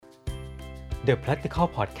The Practical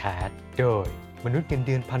Podcast โดยมนุษย์เงินเ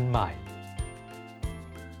ดือนพันใหม่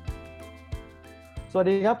สวัส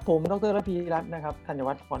ดีครับผมดร.ระพีรัตน์นะครับธัญ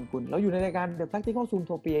วัฒน์พรกุลเราอยู่ในรายการ The Practical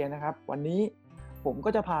Zoomtopia นะครับวันนี้ผมก็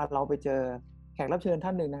จะพาเราไปเจอแขกรับเชิญท่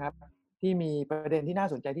านหนึ่งนะครับที่มีประเด็นที่น่า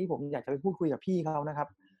สนใจที่ผมอยากจะไปพูดคุยกับพี่เขานะครับ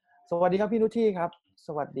สวัสดีครับพี่นุชชีครับส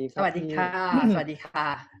วัสดีครับสวัสดีค่ะสวัสดีค่ะ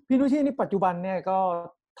พี่นุชชีนี่ปัจจุบันเนี่ยก็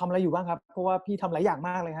ทำอะไรอยู่บ้างครับเพราะว่าพี่ทำหลายอย่างม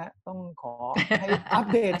ากเลยฮะต้องขอให้อัป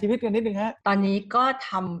เดตชีวิตกันนิดนึงฮะตอนนี้ก็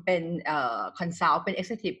ทำเป็นconsult เป็น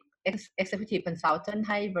executive consultant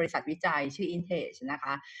ให้บริษัทวิจัยชื่อ Intage นะค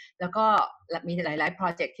ะแล้วก็มีหลายๆโปร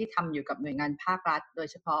เจกต์ที่ทำอยู่กับหน่วยงานภาครัฐโดย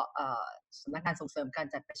เฉพาะสำนักงานส่งเสริมการ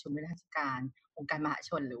จัดประชุมราชการองค์การมหา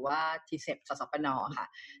ชนหรือว่า TCEP สสปนค่ะ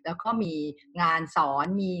แล้วก็มีงานสอน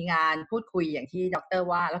มีงานพูดคุยอย่างที่ดร.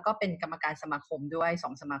ว่าแล้วก็เป็นกรรมการสมาคมด้วย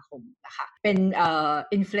2สมาคมนะคะเป็น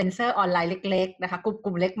influencer ออนไลน์เล็กๆนะคะก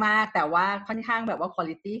ลุ่มเล็กมากแต่ว่าค่อนข้างแบบว่า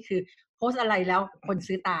quality คือโพสอะไรแล้วคน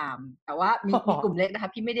ซื้อตามแต่ว่ามีกลุ่มเล็กนะค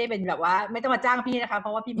ะพี่ไม่ได้เป็นแบบว่าไม่ต้องมาจ้างพี่นะคะเพร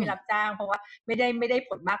าะว่าพี่ไม่รับจ้างเพราะว่าไม่ได้ผ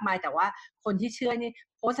ลมากมายแต่ว่าคนที่เชื่อนี่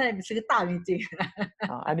โพสอะไรซื้อตามจริง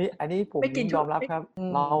ๆอันนี้ผมยอมรับครับ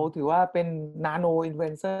เราถือว่าเป็นนาโนอินฟลูเ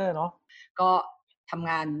อนเซอร์เนาะก็ทำ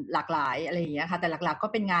งานหลากหลายอะไรอย่างเงี้ยค่ะแต่หลักๆก็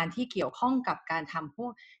เป็นงานที่เกี่ยวข้องกับการทำพว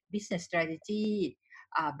ก business strategy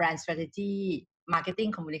brand strategy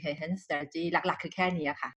marketing communication strategy หลักๆคือแค่นี้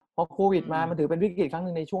ค่ะพอโควิดมามันถือเป็นวิกฤตครั้งห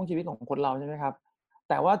นึ่งในช่วงชีวิตของคนเราใช่ไหมครับ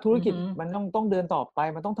แต่ว่าธุรกิจมันต้องเดินต่อไป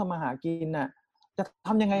มันต้องทำมาหากินน่ะจะท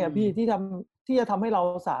ำยังไงพี่ที่จะทำให้เรา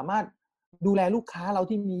สามารถดูแลลูกค้าเรา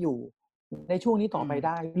ที่มีอยู่ในช่วงนี้ต่อไปไ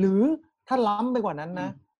ด้หรือถ้าล้ำไปกว่านั้นนะ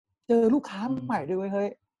เจอลูกค้าใหม่ด้วยเฮ้ย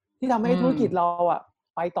ที่ทำให้ธุรกิจเรา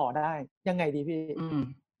ไปต่อได้ยังไงดีพี่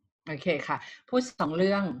โอเคค่ะพูด2เ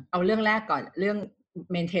รื่องเอาเรื่องแรกก่อนเรื่อง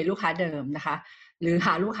เมนเทนลูกค้าเดิมนะคะหรือห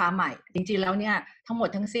าลูกค้าใหม่จริงๆแล้วเนี่ยทั้งหมด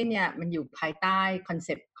ทั้งสิ้นเนี่ยมันอยู่ภายใต้คอนเ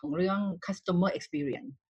ซ็ปต์ของเรื่อง customer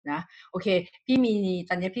experience นะโอเคพี่มี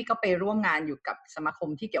ตอนนี้พี่ก็ไปร่วมงานอยู่กับสมาคม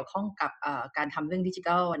ที่เกี่ยวข้องกับการทำเรื่องดิจิ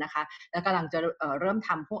ทัลนะคะแล้วกำลังจะเริ่มท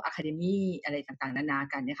ำพวก Academy อะไรต่างๆนานา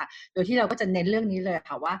กันเนี่ยค่ะโดยที่เราก็จะเน้นเรื่องนี้เลย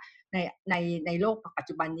ค่ะว่าในโลกปัจ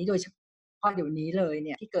จุบันนี้โดยเฉพาะเดี๋ยวนี้เลยเ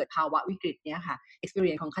นี่ยที่เกิดภาวะวิกฤตเนี่ยค่ะ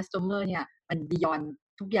experience ของ customer เนี่ยมัน beyond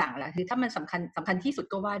ทุกอย่างแล้วคือถ้ามันสำคัญที่สุด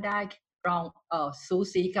ก็ว่าได้ลองซู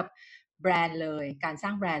ซีกับแบรนด์เลยการสร้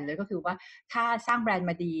างแบรนด์เลยก็คือว่าถ้าสร้างแบรนด์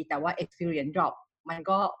มาดีแต่ว่า experience drop มัน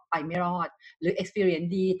ก็ไปไม่รอดหรือ experience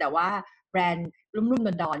ดีแต่ว่าแบรนด์รุ่ม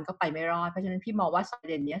ๆดอนๆก็ไปไม่รอดเพราะฉะนั้นพี่มองว่าประ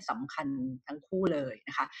เด็นนี้สำคัญทั้งคู่เลย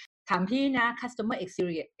นะคะถามพี่นะ customer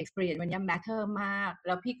experience วันนี้ matter มากแ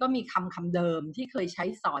ล้วพี่ก็มีคำเดิมที่เคยใช้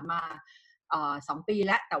สอนมา2 ปีแ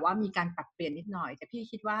ล้วแต่ว่ามีการปรับเปลี่ยนนิดหน่อยแต่พี่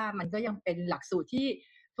คิดว่ามันก็ยังเป็นหลักสูตรที่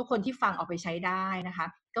ทุกคนที่ฟังเอาไปใช้ได้นะคะ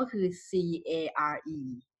ก็คือ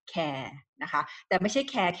care นะคะแต่ไม่ใช่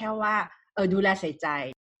care แค่ว่าดูแลใส่ใจ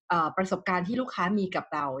ประสบการณ์ที่ลูกค้ามีกับ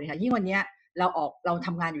เราเนี่ยค่ะยิ่งวันนี้เราท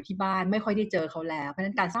ำงานอยู่ที่บ้านไม่ค่อยได้เจอเขาแล้วเพราะฉะ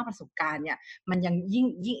นั้นการสร้างประสบการณ์เนี่ยมันยัง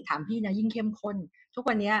ยิ่งถามพี่นะยิ่งเข้มข้นทุก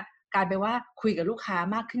วันนี้กลายเป็นว่าคุยกับลูกค้า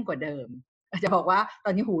มากขึ้นกว่าเดิมจะบอกว่าตอ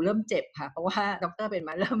นนี้หูเริ่มเจ็บค่ะเพราะว่าดร.เป็น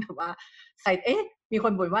มาเริ่มแบบว่าใส่มีค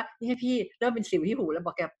นบ่นว่านี่ให้พี่เริ่มเป็นสิวที่หูแล้วบ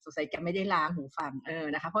อกแกสงสัยแกไม่ได้ล้างหูฟัง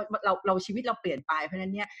นะคะเพราะเราชีวิตเราเปลี่ยนไปเพราะฉะนั้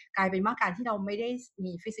นเนี่ยกลายเป็นว่าการที่เราไม่ได้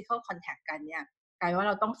มี physical contact กันเนี่ยกลายว่าเ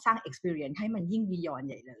ราต้องสร้าง experience ให้มันยิ่ง beyond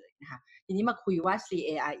ใหญ่เลยนะคะทีนี้มาคุยว่า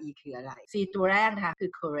care คืออะไร C ตัวแรกนะคะคื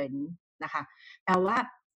อ current นะคะแปลว่า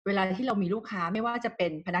เวลาที่เรามีลูกค้าไม่ว่าจะเป็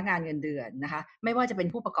นพนักงานเงินเดือนนะคะไม่ว่าจะเป็น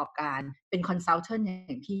ผู้ประกอบการเป็น consultant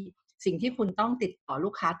อย่างที่สิ่งที่คุณต้องติดต่อลู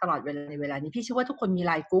กค้าตลอดเวลาในเวลานี้พี่เชื่อว่าทุกคนมีไ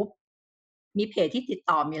ลน์กรุ๊ปมีเพจที่ติด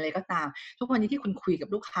ต่อมีอะไรก็ตามทุกวันนี้ที่คุณคุยกับ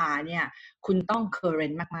ลูกค้าเนี่ยคุณต้อง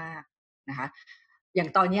current มากๆนะคะอย่าง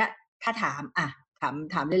ตอนนี้ถ้าถา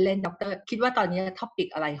มเล่นๆดร.คิดว่าตอนนี้ท็อปิก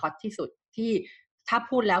อะไรฮอตที่สุดที่ถ้า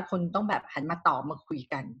พูดแล้วคนต้องแบบหันมาตอบมาคุย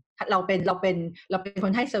กันเราเป็นค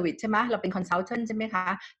นให้เซอร์วิสใช่ไหมเราเป็นคอนซัลแทนใช่ไหมคะ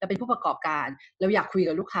เราเป็นผู้ประกอบการเราอยากคุย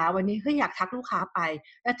กับลูกค้าวันนี้อยากทักลูกค้าไป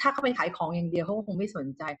แล้วถ้าเขาไปขายของอย่างเดียวเขาคงไม่สน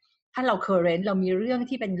ใจถ้าเรา current เรามีเรื่อง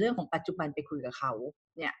ที่เป็นเรื่องของปัจจุบันไปคุยกับเขา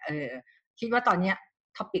เนี่ยคิดว่าตอนนี้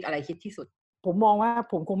ท็อปิกอะไรฮิตที่สุดผมมองว่า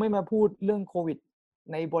ผมคงไม่มาพูดเรื่องโควิด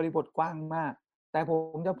ในบริบทกว้างมากแต่ผ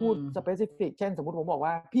มจะพูดสเปซิฟิกเช่นสมมติผมบอก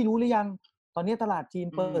ว่าพี่รู้หรือยังตอนนี้ตลาดจีน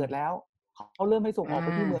เปิดแล้วเขาเริ่มให้ส่งออกไป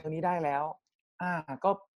ที่เมืองนี้ได้แล้ว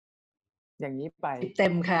ก็อย่างนี้ไปเต็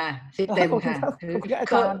มค่ะเต็มค่ะ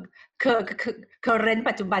คือเรน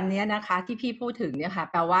ปัจจุบันนี้นะคะที่พี่พูดถึงเนี่ยค่ะ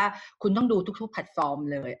แปลว่าคุณต้องดูทุกๆแพลตฟอร์ม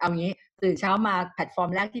เลยเอางี้ตื่นเช้ามาแพลตฟอร์ม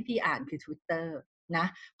แรกที่พี่อ่านคือ Twitter นะ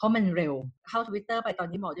เพราะมันเร็วเข้า Twitter ไปตอน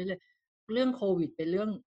นี้บอกได้เลยเรื่องโควิดเป็นเรื่อง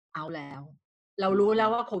เอาแล้วเรารู้แล้ว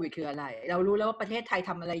ว่าโควิดคืออะไรเรารู้แล้วว่าประเทศไทย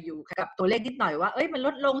ทำอะไรอยู่กับตัวเลขนิดหน่อยว่ามันล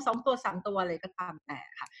ดลง2 ตัว 3 ตัวอะไรก็ตามแต่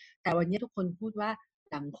ค่ะแต่วันนี้ทุกคนพูดว่า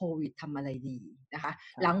หลังโควิดทำอะไรดีนะคะ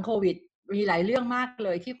ครับ หลังโควิดมีหลายเรื่องมากเล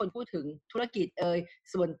ยที่คนพูดถึงธุรกิจ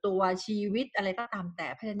ส่วนตัวชีวิตอะไรก็ตามแต่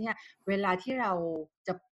เพราะฉะนั้นเนี่ยเวลาที่เราจ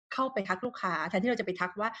ะเข้าไปทักลูกค้าแทนที่เราจะไปทั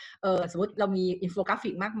กว่าสมมติเรามีอินโฟกราฟิ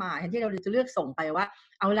กมากมายแทนที่เราจะเลือกส่งไปว่า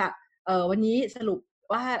เอาล่ะวันนี้สรุป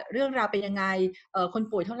ว่าเรื่องราวเป็นยังไงคน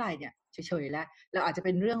ป่วยเท่าไหร่เนี่ยเฉยๆแล้วเราอาจจะเ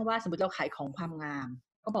ป็นเรื่องว่าสมมติเราขายของความงาม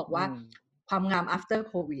ก็บอกว่าความงาม after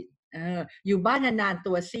covid อยู่บ้านนานๆ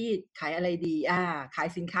ตัวซีดขายอะไรดีขาย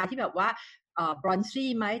สินค้าที่แบบว่าบรอนซี่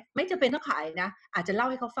ไหมไม่จำเป็นต้องขายนะอาจจะเล่า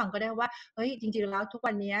ให้เขาฟังก็ได้ว่าเฮ้ยจริงๆแล้วทุก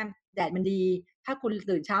วันนี้แดดมันดีถ้าคุณ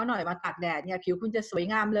ตื่นเช้าหน่อยมาตากแดดเนี่ยผิวคุณจะสวย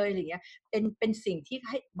งามเลยอะไรเงี้ยเป็นสิ่งที่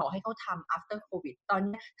ให้บอกให้เขาทำ after covid ตอน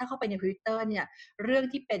นี้ถ้าเข้าไปใน Twitter เนี่ยเรื่อง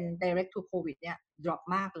ที่เป็น direct to covid เนี่ย drop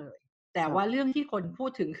มากเลยแต่ว่าเรื่องที่คนพู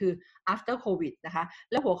ดถึงคือ after covid นะคะ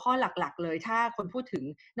แล้วหัวข้อหลักๆเลยถ้าคนพูดถึง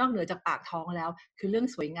นอกเหนือจากปากท้องแล้วคือเรื่อง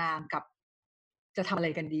สวยงามกับจะทำอะไร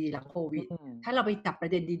กันดีหลังโควิดถ้าเราไปจับปร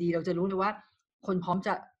ะเด็นดีๆเราจะรู้เลยว่าคนพร้อมจ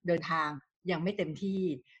ะเดินทางยังไม่เต็มที่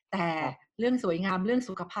แต่เรื่องสวยงามเรื่อง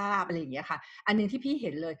สุขภาพอะไรอย่างเงี้ยค่ะอันนึงที่พี่เ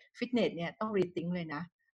ห็นเลยฟิตเนสเนี่ยต้องรีทิงเลยนะ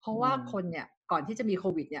เพราะว่าคนเนี่ยก่อนที่จะมีโค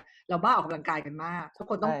วิดเนี่ยเราบ้าออกกำลังกายกันมากทุก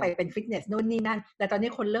คนต้องไปเป็นฟิตเนสโน่นนี่นั่นแต่ตอนนี้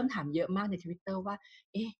คนเริ่มถามเยอะมากใน Twitter ว่า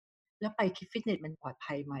เอ๊ะแล้วไปฟิตเนสมันปลอด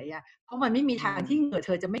ภัยไหมเพราะมันไม่มีทางที่เหงื่อเธ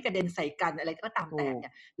อจะไม่กระเด็นใส่กันอะไรก็ตามแต่เนี่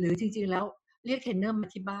ยหรือจริงๆแล้วเรียกเทรนเนอร์มา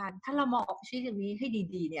ที่บ้านถ้าเรามองออปชั่นอย่างนี้ให้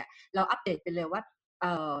ดีๆเนี่ยเราอัปเดตไปเลยว่า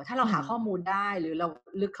ถ้าเราหาข้อมูลได้หรือเรา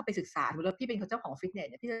ลึกเข้าไปศึกษาหรือพี่เป็นเจ้าของฟิตเนส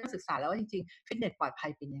เนี่ยพี่จะศึกษาแล้วว่าจริงๆฟิตเนสปลอดภัย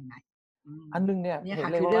เป็นยังไงอันนึงเนี่ยเนี่ย เห็น ค่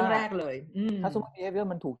ะ เลย คือ ว่า เรื่องแรกเลยถ้าสมมติ behavior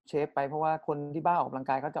มันถูกเชฟไปเพราะว่าคนที่บ้าออกกำลัง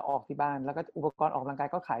กายก็จะออกที่บ้านแล้วก็อุปกรณ์ออกกำลังกาย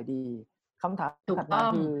ก็ขายดีคำถามถัดมา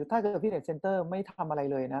คือถ้าเกิดฟิตเนสเซ็นเตอร์ไม่ทำอะไร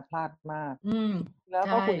เลยนะพลาดมากแล้ว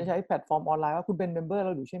ก็คุณจะใช้แพลตฟอร์มออนไลน์ว่าคุณเป็นเมมเบอร์เร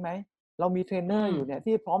าอยู่ใช่ไหมเรามีเทรนเนอร์อยู่เนี่ย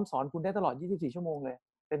ที่พร้อมสอนคุณได้ตลอด24ชั่วโมงเลย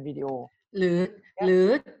เป็นวิดีโอห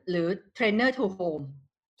รือเทรนเนอร์ทูโฮม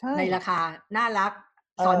ในราคาน่ารัก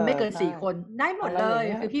สอนไม่เกิน4คนได้หมดเลย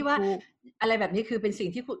คือพี่ว่าอะไรแบบนี้คือเป็นสิ่ง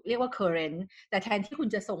ที่เรียกว่า current แต่แทนที่คุณ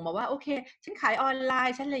จะส่งมาว่าโอเคฉันขายออนไล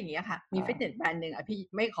น์ฉันอะไรอย่างเงี้ยค่ะมีฟิตเนสแบรนด์นึงพี่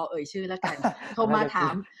ไม่ขอเอ่ยชื่อแล้วกันโทรมาถา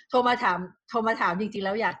มจริงๆแ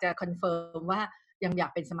ล้วอยากจะคอนเฟิร์มว่ายังอยา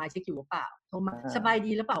กเป็นสมาชิกอยู่หรือเปล่าโทรมาสบาย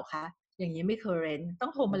ดีหรือเปล่าคะอย่างนี้ไม่ current ต้อ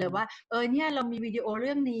งโทรมาเลยว่าเนี่ยเรามีวิดีโอเ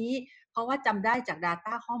รื่องนี้เพราะว่าจำได้จาก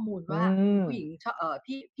Data ข้อมูลว่าผู้หญิงชอบ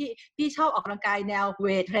พี่ชอบออกกำลังกายแนว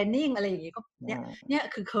weight training อะไรอย่างงี้ก็เนี่ย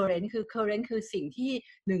คือ current คือสิ่งที่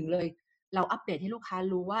หนึ่งเลยเราอัปเดตให้ลูกค้า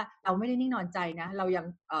รู้ว่าเราไม่ได้นิ่งนอนใจนะเรายัง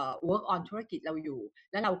work on ธุรกิจเราอยู่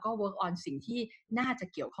แล้วเราก็ work on สิ่งที่น่าจะ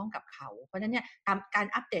เกี่ยวข้องกับเขาเพราะฉะนั้นเนี่ยการ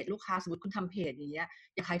อัปเดตลูกค้าสมมติคุณทำเพจอย่างเงี้ย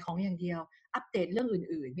อย่าขายของอย่างเดียวอัปเดตเรื่อง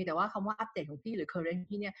อื่นๆเพียงแต่ว่าคำว่าอัปเดตของพี่หรือ current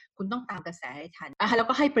พี่เนี่ยคุณต้องตามกระแสให้ทันแล้ว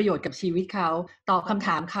ก็ให้ประโยชน์กับชีวิตเขาตอบคำถ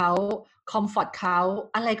ามเขาคอมฟอร์ตเขา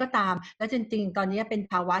อะไรก็ตามแล้วจริงๆตอนนี้เป็น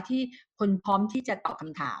ภาวะที่คนพร้อมที่จะตอบค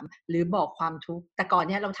ำถามหรือบอกความทุกข์แต่ก่อน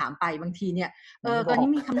เนี่ยเราถามไปบางทีเนี่ยตอนนี้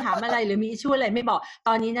มีคำถามอะไรหรือมีอิชชูอะไรไม่บอกต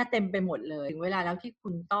อนนี้นะเต็มไปหมดเลยถึงเวลาแล้วที่คุ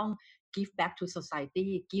ณต้อง give back to society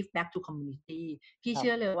give back to community พี่เ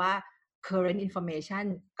ชื่อเลยว่า current information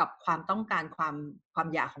กับความต้องการความ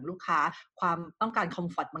อยากของลูกค้าความต้องการ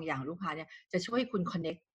comfort บางอย่างของลูกค้าเนี่ยจะช่วยคุณ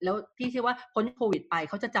connect แล้วพี่เชื่อว่าพ้นโควิดไป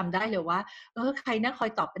เขาจะจำได้เลยว่าใครนะคอย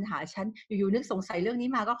ตอบปัญหาฉันอยู่ๆนึกสงสัยเรื่องนี้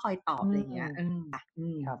มาก็คอยตอบอะไรเงี้ย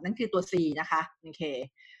นั่นคือตัว C นะคะโอเค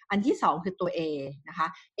อันที่2คือตัว A นะคะ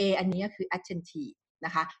A อันนี้ก็คือ attentive น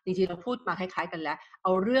ะคะจริงๆเราพูดมาคล้ายๆกันแล้วเอ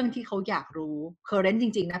าเรื่องที่เขาอยากรู้ current จ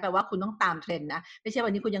ริงๆนะแปลว่าคุณต้องตามเทรนด์นะไม่ใช่วั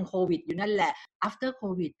นนี้คุณยังโควิดอยู่นั่นแหละ after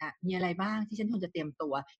covid มีอะไรบ้างที่ฉันควรจะเตรียมตั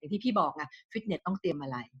วอย่างที่พี่บอกไงฟิตเนสต้องเตรียมอะ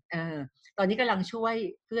ไรตอนนี้กำลังช่วย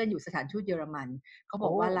เพื่อนอยู่สถานทูตเยอรมันเขาบอ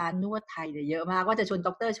กว่าร้านนวดไทยเนี่ยเยอะมากว่าจะชวน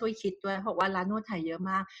ด็อกเตอร์ช่วยคิดด้วยบอกว่าร้านนวดไทยเยอะ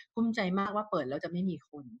มากภูมิใจมากว่าเปิดแล้วจะไม่มี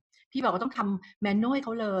คนพี่บอกว่าต้องทำแมนนวลเข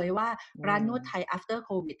าเลยว่าร้านนวดไทย after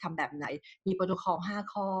covid ทำแบบไหนมีโปรโตคอล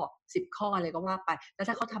5ข้อ10ข้ออะไรก็ว่าไปแล้ว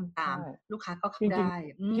ถ้าเขาทำตามลูกค้าก็เข้าได้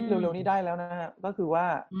คิดเร็วๆนี้ได้แล้วนะฮะก็คือว่า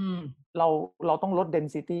เราต้องลด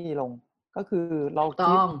density ลงก็คือเราคิ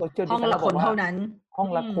ดห้องละคนเท่านั้นห้อง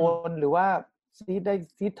ละคนหรือว่าซีทได้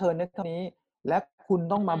ซีทเทิร์นได้เท่านี้และคุณ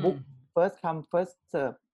ต้องมาบุ๊ก first come first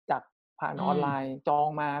serve จากผ่านออนไลน์จอง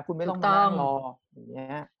มาคุณไม่ต้องมานั่งรออย่างเงี้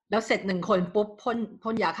ยแล้วเสร็จ1คนปุ๊บ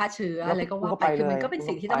พ่นยาฆ่าเชื้ออะไรก็ว่าไปคือมันก็เป็น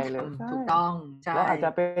สิ่งที่ต้องทำถูกต้องใช่แล้วอาจจะ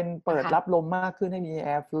เป็นเปิดรับลมมากขึ้นให้มี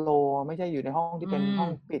air flow ไม่ใช่อยู่ในห้องที่เป็นห้อง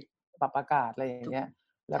ปิดปรับอากาศอะไรอย่างเงี้ย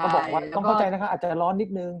แล้วก็บอกว่าต้องเข้าใจนะคะอาจจะร้อนนิด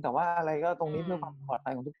นึงแต่ว่าอะไรก็ตรงนี้เพื่อความปลอดภั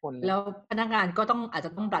ยของทุกคนเลยแล้วพนักงานก็อาจจ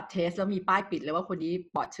ะต้อง blood test แล้วมีป้ายปิดเลยว่าคนนี้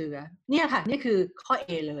ปลอดเชื้อเนี่ยค่ะนี่คือข้อ A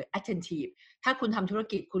เลย attentive ถ้าคุณทำธุร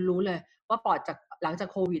กิจคุณรู้เลยว่าปลอดจากหลังจาก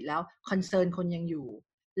โควิดแล้ว concern คนยังอยู่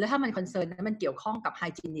แล้วถ้ามันคอนเซิร์นนั้นมันเกี่ยวข้องกับไฮ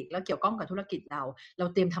จีนิกแล้วเกี่ยวข้องกับธุรกิจเรา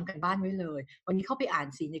เตรียมทำกันบ้านไว้เลยวันนี้เข้าไปอ่าน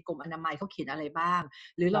สิในกรมอนามัยเขาเขียนอะไรบ้าง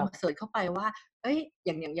หรือเราเสิร์ชเข้าไปว่าเอ้ยอ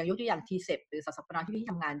ย่างยกตัวอย่าง TCEP หรือสสปนที่พี่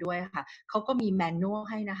ทำงานด้วยค่ะเขาก็มีแมนนวล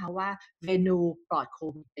ให้นะคะว่าเมนูปลอดโค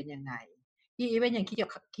วิดเป็นยังไงพี่อีเวนยังคิ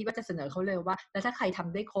ดว่าจะเสนอเขาเลยว่าแล้วถ้าใครท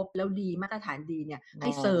ำได้ครบแล้วดีมาตรฐานดีเนี่ยให้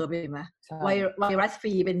เซอร์ไปไหมไวรัสฟ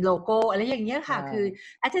รีเป็นโลโก้อะไรอย่างเงี้ยค่ะคือ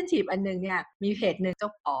attentive อันนึงเนี่ยมีเพจนึงเจ้า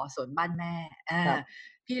ปอสวนบ้านแม่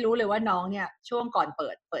พี่รู้เลยว่าน้องเนี่ยช่วงก่อนเ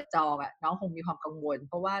ปิดจองอ่ะน้องคงมีความกังวล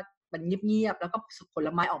เพราะว่ามันเงียบๆแล้วก็ผล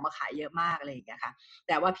ไม้ออกมาขายเยอะมากอะไรอย่างเงี้ยค่ะแ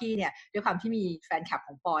ต่ว่าพี่เนี่ยด้วยความที่มีแฟนคลับข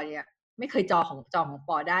องปอเนี่ยไม่เคยจองของป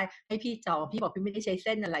อได้ให้พี่จองพี่บอกพี่ไม่ได้ใช้เ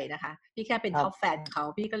ส้นอะไรนะคะพี่แค่เป็นท็อปแฟนเขา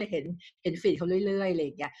พี่ก็เลยเห็นฟีดเขาเรื่อยๆอะไรอ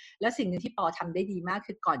ย่างเงี้ยแล้วสิ่งนึงที่ปอทำได้ดีมาก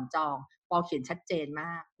คือก่อนจองปอเขียนชัดเจนม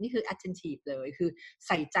ากนี่คือ attentive เลยคือใ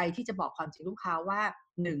ส่ใจที่จะบอกความจริงลูกค้าว่า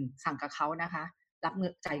1สั่งกับเขานะคะรับเงิ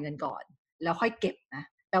นจ่ายเงินก่อนแล้วค่อยเก็บนะ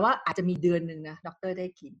แปลว่าอาจจะมีเดือนนึงนะด็อกเตอร์ได้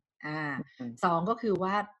กิน2ก็คือ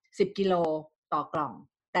ว่า10กิโลต่อกล่อง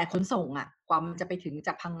แต่ขนส่งอ่ะกว่ามันจะไปถึงจ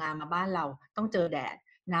ากพังงามาบ้านเราต้องเจอแดด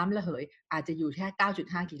น้ำระเหยอาจจะอยู่แค่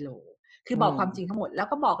 9.5 กิโลคือบอกความจริงทั้งหมดแล้ว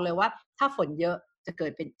ก็บอกเลยว่าถ้าฝนเยอะจะเกิ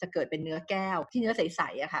ดเป็นเนื้อแก้วที่เนื้อใส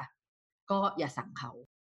ๆอะค่ะก็อย่าสั่งเขา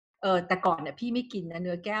แต่ก่อนเนี่ยพี่ไม่กินนะเ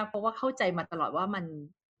นื้อแก้วเพราะว่าเข้าใจมาตลอดว่า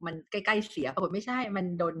มันใกล้ๆเสียปรากฏไม่ใช่มัน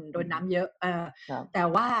โดนน้ำเยอะแต่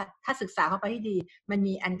ว่าถ้าศึกษาเข้าไปให้ดีมัน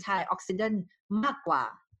มีแอนตี้ออกซิแดนต์มากกว่า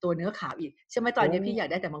ตัวเนื้อขาวอีกใช่ไหมตอนนี้พี่อยาก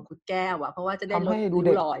ได้แต่มังคุดแก้วอะเพราะว่าจะได้ลดริ้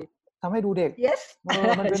วรอยทำให้ดูเด็ก yes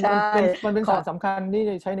มันเป็นสารสำคัญที่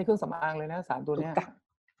ใช้ในเครื่องสำอางเลยนะสารตัวนี้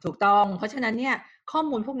ถูกต้องเพราะฉะนั้นเนี่ยข้อ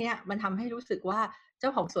มูลพวกนี้มันทำให้รู้สึกว่าเจ้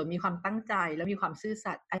าของสวนมีความตั้งใจแล้วมีความซื่อ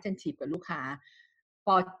สัตย์ attentive กับลูกค้าพ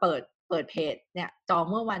อเปิดเพจเนี่ยจอง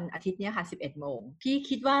เมื่อวันอาทิตย์นี้ค่ะ 11 โมงพี่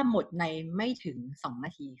คิดว่าหมดในไม่ถึง2 น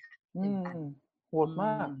าทีค่ะโหดม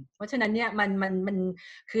ากเพราะฉะนั้นเนี่ยมัน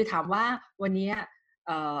คือถามว่าวันนี้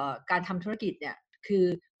การทำธุรกิจเนี่ยคือ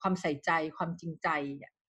ความใส่ใจความจริงใจเนี่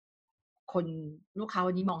ยคนลูกค้า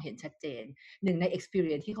วันนี้มองเห็นชัดเจนหนึ่งใน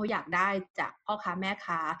experience ที่เขาอยากได้จากพ่อค้าแม่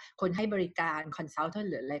ค้าคนให้บริการ consultant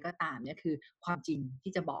หรืออะไรก็ตามเนี่ยคือความจริง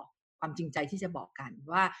ที่จะบอกความจริงใจที่จะบอกกัน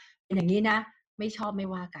ว่าเป็นอย่างนี้นะไม่ชอบไม่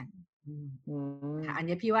ว่ากันค่ะอัน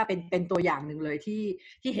นี้พี่ว่าเป็นตัวอย่างหนึ่งเลย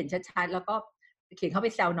ที่เห็นชัดๆแล้วก็เขียนเข้าไป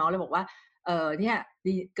แซวน้องเลยบอกว่าเนี่ย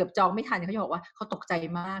เกือบจองไม่ทันเขาจะบอกว่าเขาตกใจ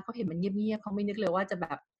มากเขาเห็นมันเงียบๆเขาไม่นึกเลยว่าจะแบ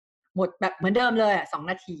บหมดแบบเหมือนเดิมเลย2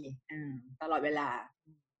 นาทีตลอดเวลา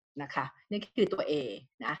นะคะนี่คือตัว A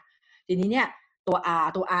นะทีนี้เนี่ยตัว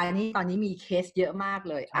R นี่ตอนนี้มีเคสเยอะมาก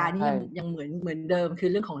เลย R นี่ยังเหมือนเดิมคือ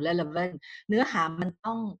เรื่องของ relevant เนื้อหามัน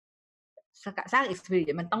ต้องสร้าง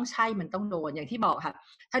experience มันต้องใช่มันต้องโดนอย่างที่บอกค่ะ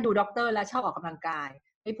ถ้าดูด็อกเตอร์แล้วชอบออกกำลังกาย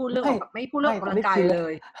ไม่พูดเรื่องออกกำลังกายเล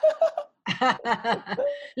ย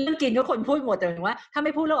เรื่องกินทุกคนพูดหมดแต่หมายว่าถ้าไ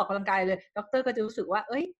ม่พูดเรื่องออกกำลังกายเลยด็อกเตอร์ก็จะรู้สึกว่า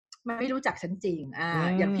เอ้ยมันไม่รู้จักฉันจริง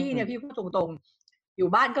อย่างพี่เนี่ยพี่พูดตรงๆอยู่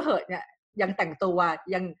บ้านก็เหอะเนี่ยยังแต่งตัว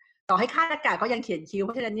ยังต่อให้ค่าอากาศก็ยังเขียนคิ้วเพ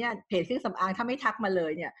ราะฉะนั้นเนี่ยเพจเครื่องสำอางถ้าไม่ทักมาเล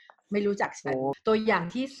ยเนี่ยไม่รู้จักฉันตัวอย่าง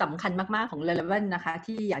ที่สำคัญมากๆของ relevant นะคะ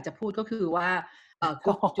ที่อยากจะพูดก็คือว่าก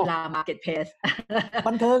ลุ่มจุฬา Marketplace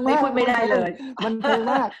บันเทิงมากไม่พูดไม่ได้เลยบันเทิง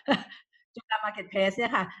มากจุฬา Marketplace เนี่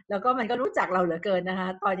ยค่ะแล้วก็มันก็รู้จักเราเหลือเกินนะคะ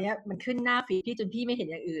ตอนนี้มันขึ้นหน้าฟีดพี่จนพี่ไม่เห็น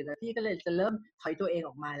อย่างอื่นแล้วพี่ก็เลยจะเริ่มถอยตัวเองอ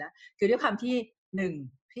อกมาแล้วคือด้วยความที่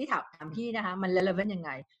1พี่ถามพี่นะคะมัน relevant ยังไ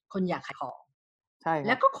งคนอยากขายของใช่แ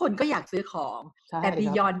ล้วก็คนก็อยากซื้อของแต่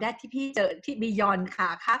beyond that ที่พี่เจอที่ beyond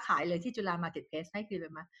ค้าขายเลยที่จุฬา Marketplace ให้คือเล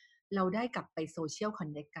ยมั้ยเราได้กลับไป social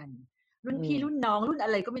connect กันรุ่นพี่รุ่นน้องรุ่นอะ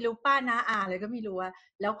ไรก็ไม่รู้ป้าน้าอาอะไรก็ไม่รู้ว่า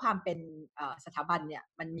แล้วความเป็นสถาบันเนี่ย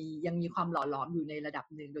มันยังมีความหล่อหลอมอยู่ในระดับ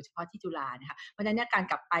หนึ่งโดยเฉพาะที่จุฬานะคะเพราะฉะนั้นเนี่ยการ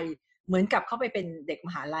กลับไปเหมือนกับเข้าไปเป็นเด็กม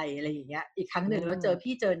หาลัยอะไรอย่างเงี้ยอีกครั้งหนึ่งแล้วเ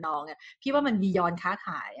จอน้องเนี่ยพี่ว่ามันบียอนค้าข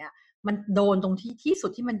ายอ่ะมันโดนตรงที่สุ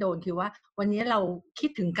ดที่มันโดนคือว่าวันนี้เราคิด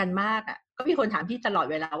ถึงกันมากอ่ะก็มีคนถามพี่ตลอด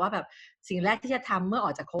เวลาว่าแบบสิ่งแรกที่จะทำเมื่ออ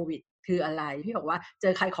อกจากโควิดคืออะไรพี่บอกว่าเจ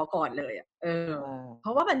อใครขอกอดเลยเพร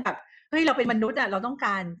าะว่ามันแบบเฮ้ยเราเป็นมนุษย์อ่ะเราต้องก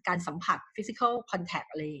ารสัมผัส physical contact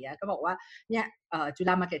อะไรอย่างเงี้ยก็บอกว่าเนี่ยจุฬ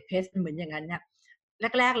า Marketplace เหมือนอย่างนั้นเนี่ย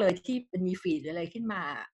แรกๆเลยที่มันมีฟีดหรืออะไรขึ้นมา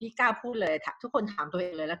พี่กล้าพูดเลยทุกคนถามตัวเอ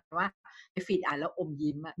งเลยแล้วว่าในฟีดอ่านแล้วอม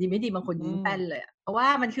ยิ้มอ่ะดีไม่ดีบางคนยิ้มแป้นเลยเพราะว่า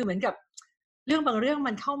มันคือเหมือนกับเรื่องบางเรื่อง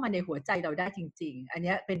มันเข้ามาในหัวใจเราได้จริงๆอัน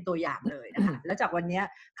นี้เป็นตัวอย่างเลยนะคะแล้วจากวันนี้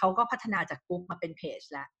เขาก็พัฒนาจากกลุ่มมาเป็นเพจ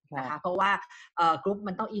แล้วนะคะเพราะว่ากลุ่ม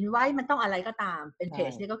มันต้องอินไว้มันต้องอะไรก็ตามเป็นเพ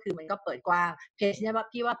จนี่ก็คือมันก็เปิดกว้างเพจเนี่ยว่า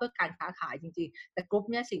พี่ว่าเพื่อการค้าขายจริงๆแต่กลุ่ม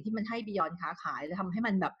เนี่ยสิ่งที่มันให้บียอนค้าขายแล้วทำให้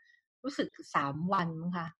มันแบบรู้สึก3 วันมั้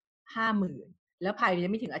งคะ50,000แล้วภายใน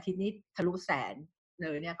ไม่ถึงอาทิตย์นี้ทะลุแสนเล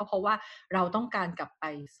ยเนี่ยก็เพราะว่าเราต้องการกลับไป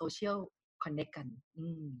โซเชียลคอนเนคกัน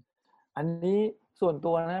อันนี้ส่วน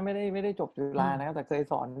ตัวนะไม่ได้จบจุฬานะครับแต่เคย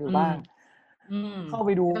สอนอยู่บ้าง เข้าไ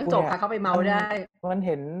ปดูต้องจบเนี่ยค่ะเข้าไปเมามันได้มันเ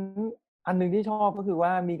ห็นอันหนึ่งที่ชอบก็คือว่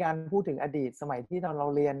ามีการพูดถึงอดีตสมัยที่ตอนเรา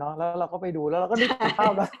เรียนเนาะแล้วเราก็ไปดูแล้วเราก็นึกถึงภา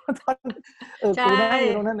พนะตอนใช่ครูนั่งอ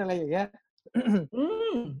ยู่ตรงนั้นอะไรอย่างเงี้ยอื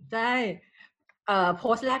มใช่โพ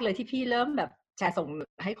สต์แรกเลยที่พี่เริ่มแบบแชร์ส่ง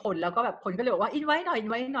ให้คนแล้วก็แบบคนก็เลยบอกว่าอินไว้หน่อยอิน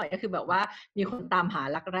ไว้หน่อยก็คือแบบว่ามีคนตามหา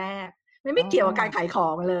รักแรกไม่เกี่ยวกับการขายขอ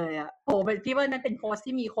งเลยอะโอ้โฮพี่ว่านั่นเป็นโพสต์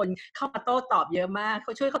ที่มีคนเข้ามาโต้ตอบเยอะมากเข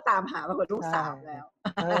าช่วยเขาตามหามากกว่าลูกใช่สาวแล้ว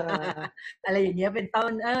เออ อะไรอย่างเงี้ยเป็นต้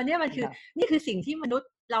นเนี่ยมันคือครับนี่คือสิ่งที่มนุษย์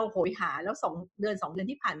เราโหยหาแล้ว2 เดือน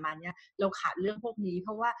ที่ผ่านมาเนี่ยเราขาดเรื่องพวกนี้เพ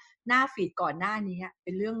ราะว่าหน้าฟีดก่อนหน้านี้เ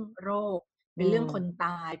ป็นเรื่องโรคเป็นเรื่องคนต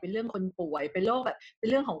ายเป็นเรื่องคนป่วยเป็นโรคแบบเป็น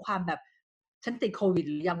เรื่องของความแบบฉันติดโควิด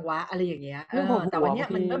หรือยังวะอะไรอย่างเงี้ยเรื่องปวดแต่หัววันเนี้ย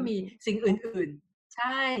มันบางทีเริ่มมีสิ่งอื่นๆใ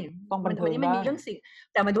ช่ต้องบันเทิวันนี้มันมีงบ้างเรื่องสิ่ง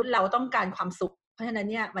แต่มนุษย์เราต้องการความสุขเพราะฉะนั้น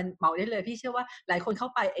เนี่ยมันเหมาได้เลยพี่เชื่อว่าหลายคนเข้า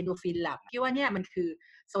ไป endorphin หลั่งพี่ว่าเนี่ยมันคือ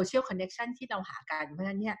social connection ที่เราหากันเพราะฉะ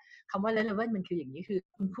นั้นเนี่ยคำว่า relevant มันคืออย่างนี้คือ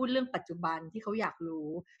คุณพูดเรื่องปัจจุบันที่เขาอยากรู้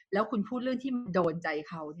แล้วคุณพูดเรื่องที่มันโดนใจ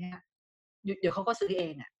เขาเนี่ยเดี๋ยวเขาก็ซื้อเอ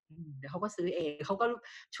งเดี๋ยวเขาก็ซื้อเองเขาก็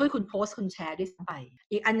ช่วยคุณโพสต์คุณแชร์ด้วยซ้ำไป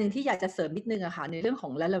อีกอันหนึ่งที่อยากจะเสริมนิดนึงอะค่ะในเรื่องขอ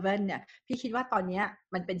ง relevant เนี่ยพี่คิดว่าตอนนี้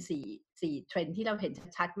มันเป็นสี่เทรนด์ที่เราเห็น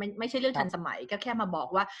ชัดๆไม่ใช่เรื่องทันสมัยก็แค่มาบอก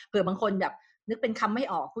ว่าเผื่อบางคนแบบนึกเป็นคำไม่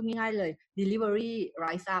ออกพูดง่ายๆเลย delivery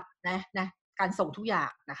rise up นะการส่งทุกอย่า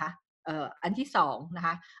งนะคะอันที่2นะค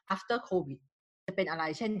ะ after covid จะเป็นอะไร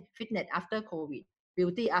เช่น fitness after covid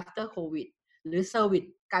beauty after covid หรือ service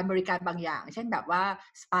การบริการบางอย่างเช่นแบบว่า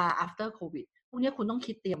spa after covid พวกนี้คุณต้อง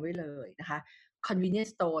คิดเตรียมไว้เลยนะคะ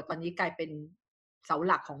convenience store ตอนนี้กลายเป็นเสา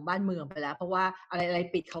หลักของบ้านเมืองไปแล้วเพราะว่าอะไร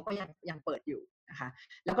ปิดเขาก็ยังเปิดอยู่นะคะ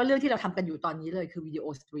แล้วก็เรื่องที่เราทำกันอยู่ตอนนี้เลยคือวิดีโอ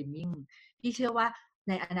สตรีมมิ่งพี่เชื่อว่า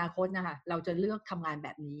ในอนาคตนะคะเราจะเลือกทำงานแบ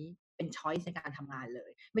บนี้เป็น choice ในการทำงานเลย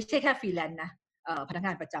ไม่ใช่แค่ฟรีแลนซ์นะพนักง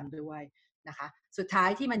านประจำด้วยนะคะสุดท้าย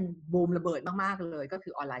ที่มันบูมระเบิดมากๆเลยก็คื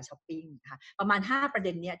อออนไลน์ช้อปปิ้งนะคะประมาณ5ประเ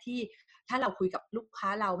ด็นเนี้ยที่ถ้าเราคุยกับลูกค้า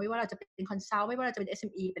เราไม่ว่าเราจะเป็นคอนซัลท์ไม่ว่าเราจะเป็น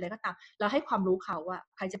SME เป็นอะไรก็ตามเราให้ความรู้เขาอะ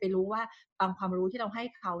ใครจะไปรู้ว่าบางความรู้ที่เราให้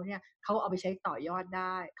เขาเนี่ยเขาเอาไปใช้ต่อยอดไ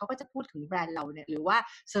ด้เขาก็จะพูดถึงแบรนด์เราเนี่ยหรือว่า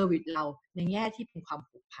เซอร์วิสเราในแง่ที่เป็นความ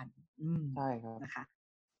ผูกพันใช่ครับนะคะ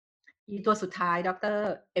อีตัวสุดท้ายดร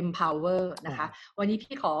empower นะคะวันนี้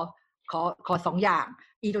พี่ขอ2อย่าง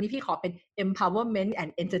อีตัวนี้พี่ขอเป็น empowerment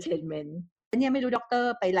and entertainment เนี่ยไม่รู้ดร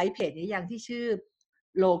ไปไลฟ์เพจนี้ยังที่ชื่อ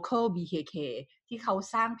local BKK ที่เขา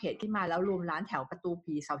สร้างเพจขึ้นมาแล้วรวมร้านแถวประตู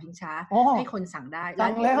ผีเสาชิงช้าให้คนสั่งได้ร้า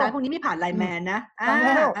นพวกนี้ไม่ผ่านไลน์แมนนะสั่งแ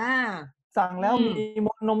ล้วอ่าสั่งแล้วมี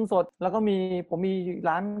นมสดแล้วก็ผมมี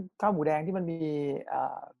ร้านข้าวหมูแดงที่มันมี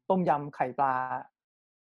ต้มยำไข่ปลา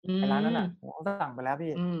ร้านนั้นอ่ะผมสั่งไปแล้ว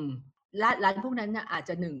พี่ร้านพวกนั้นน่ะอาจ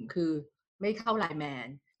จะ1คือไม่เข้าไลน์แมน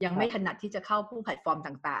ยังไม่ถนัดที่จะเข้าพวกแพลตฟอร์ม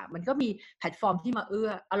ต่างๆมันก็มีแพลตฟอร์มที่มาเอื้อ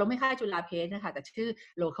อารมณ์ไม่ค่ายจุฬาเพชรนะคะแต่ชื่อ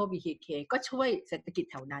local BKK ก็ช่วยเศรษฐกิจ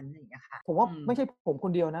แถวนั้นอย่างเงี้ยค่ะผมว่าไม่ใช่ผมค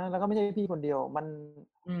นเดียวนะแล้วก็ไม่ใช่พี่คนเดียวมั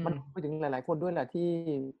นไปถึงหลายๆคนด้วยแหละที่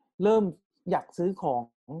เริ่มอยากซื้อของ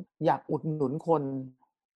อยากอุดหนุนคน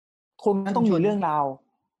นั้นต้องมีเรื่องราว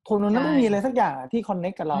คนนั้นต้องมีอะไรสักอย่างที่คอนเน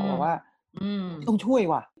คกับเราว่าต้องช่วย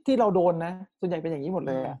ว่ะที่เราโดนนะส่วนใหญ่เป็นอย่างนี้หมด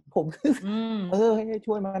เลยอ่ะผมคือ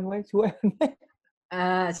ช่วยมันไว้ช่วย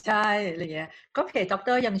ใช่อะไรเงี้ยก็เพจด็อกเต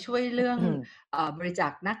อร์ยังช่วยเรื่องบริจา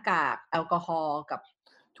คหน้ากากแอลกอฮอล์กับ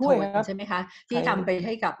ช่วยครับใช่ไหมคะที่ทำไปใ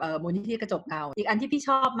ห้กับมูลนิธิกระจกเงาอีกอันที่พี่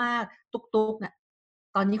ชอบมากตุ๊กๆน่ะ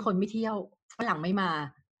ตอนนี้คนไม่เที่ยวฝรั่งไม่มา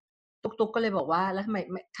ตุ๊กก็เลยบอกว่าแล้วทำไม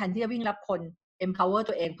แทนที่จะวิ่งรับคน empower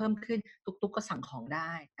ตัวเองเพิ่มขึ้นตุ๊กก็สั่งของไ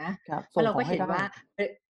ด้นะเพราะเราก็เห็นว่า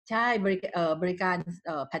ใช่บริการ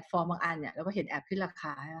แพลตฟอร์มบางอันเนี่ยเราก็เห็นแอบขึ้นราค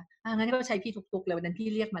างั้นก็ใช้พี่ตุ๊กเลยวันนั้นพี่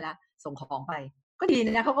เรียกมาแล้วส่งของไปก็ดี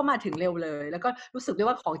นะเขาก็มาถึงเร็วเลยแล้วก็รู้สึกได้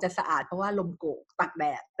ว่าของจะสะอาดเพราะว่าลมโกกตากแด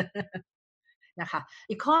ดนะคะ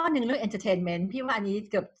อีกข้อหนึ่งเรื่อง entertainment พี่ว่าอันนี้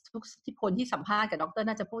เกือบทุกคนที่สัมภาษณ์กับดร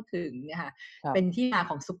น่าจะพูดถึงเนี่ยค่ะเป็นที่มา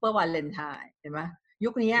ของซุปเปอร์วาเลนไทน์เห็นไหมยุ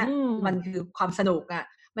คนี้มันคือความสนุกอ่ะ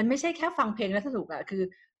มันไม่ใช่แค่ฟังเพลงแล้วสนุกอ่ะคือ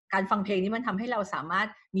การฟังเพลงนี้มันทำให้เราสามารถ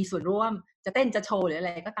มีส่วนร่วมจะเต้นจะโชว์หรืออะไ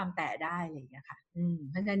รก็ตามแต่ได้อะไรอย่างเงี้ยค่ะ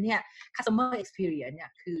เพราะฉะนั้นเนี่ย customer experience เนี่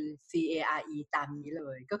ยคือ CARE ตามนี้เล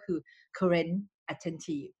ยก็คือ current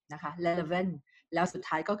attentive นะคะ relevant แล้วสุด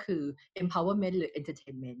ท้ายก็คือ empowerment หรือ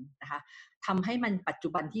entertainment นะคะทำให้มันปัจจุ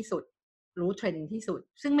บันที่สุดรู้เทรนด์ที่สุด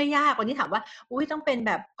ซึ่งไม่ยากวันนี้ถามว่าอุ้ยต้องเป็นแ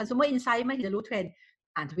บบ consumer insight ไหมถึงจะรู้เทรนด์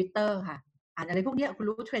อ่าน Twitter ค่ะอ่านอะไรพวกนี้คุณ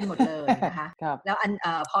รู้เทรนด์หมดเลยนะคะแล้ว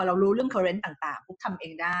พอเรารู้เรื่อง current ต่างๆปุ๊บทำเอ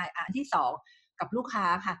งได้อันที่2กับลูกค้า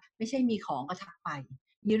ค่ะไม่ใช่มีของก็ทักไป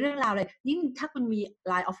มีเรื่องราวอะไรยิ่งถ้าคุณมี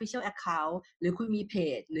Line Official Account หรือคุณมีเพ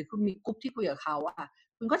จหรือคุณมีกลุ่มที่คุยกับเขาอะ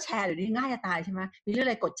คุณก็แชร์เดี๋ยวนี้ง่ายจะตายใช่ไหมมีเรื่องอ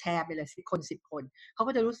ะไรกดแชร์ไปเลย10 คนเขา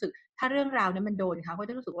ก็จะรู้สึกถ้าเรื่องราวนั้นมันโดนเขาก็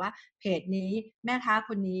จะรู้สึกว่าเพจนี้แม่ค้า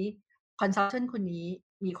คนนี้คอนซัลแทนต์คนนี้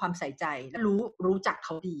มีความใส่ใจและรู้จักเข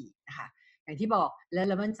าดีนะคะอย่างที่บอกแ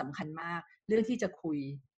ล้วมันสำคัญมากเรื่องที่จะคุย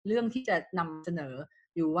เรื่องที่จะนำเสนอ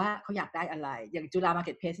อยู่ว่าเขาอยากได้อะไรอย่างจุฬามาร์เ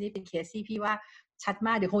ก็ตเพลสนี่เป็นเคสที่พี่ว่าชัดม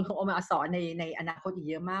ากเดี๋ยวคนคงเอามาสอนในอนาคตอีก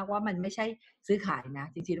เยอะมากว่ามันไม่ใช่ซื้อขายนะ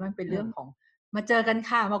จริงๆแล้วมันเป็นเรื่องของมาเจอกัน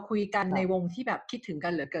ค่ะมาคุยกันในวงที่แบบคิดถึงกั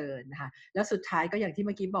นเหลือเกินนะคะแล้วสุดท้ายก็อย่างที่เ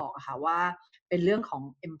มื่อกี้บอกอะค่ะว่าเป็นเรื่องของ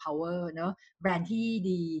empower เนอะแบรนด์ที่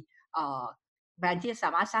ดีแบรนด์ที่ส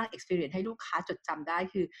ามารถสร้าง experience ให้ลูกค้าจดจำได้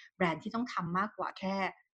คือแบรนด์ที่ต้องทำมากกว่าแค่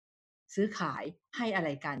ซื้อขายให้อะไร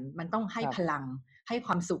กันมันต้องให้พลังให้ค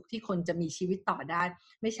วามสุขที่คนจะมีชีวิตต่อได้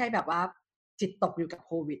ไม่ใช่แบบว่าจิตตกอยู่กับโ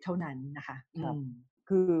ควิดเท่านั้นนะคะ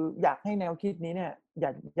คืออยากให้แนวคิดนี้เนี่ย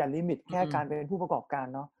อย่าลิมิตแค่การเป็นผู้ประกอบการ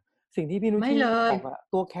เนาะสิ่งที่พี่นุชชี่บอกอะ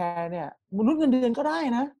ตัวแคร์เนี่ยมนุษย์เงินเดือนก็ได้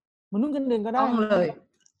นะมนุษย์เงินเดือนก็ได้ต้องเลย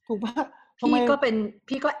ถูกปะ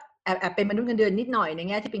พี่ก็แอบเป็นมนุษย์เงินเดือนนิดหน่อยใน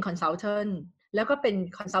แง่ที่เป็นคอนซัลเทนต์แล้วก็เป็น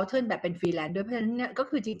คอนซัลเทนต์แบบเป็นฟรีแลนซ์ด้วยเพราะฉะนั้นเนี่ยก็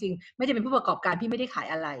คือจริงๆไม่ได้เป็นผู้ประกอบการพี่ไม่ได้ขาย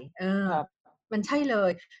อะไรมันใช่เล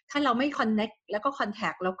ยถ้าเราไม่ connect แล้วก็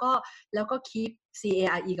contact แล้วก็ keep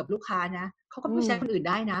CARE กับลูกค้านะเขาก็ไม่ใช้คนอื่น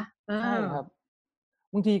ได้นะใช่ครับ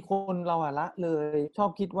บางทีคนเราอะละเลยชอบ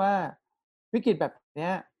คิดว่าวิกฤตแบบเนี้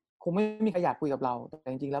ยคงไม่มีใครอยากคุยกับเราแต่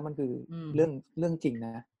จริงๆแล้วมันคือเรื่องจริงน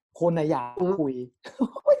ะคนอยากคุย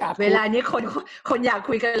เวลานี้คนอยาก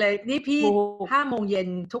คุยกันเลยนี่พี่5 โมงเย็น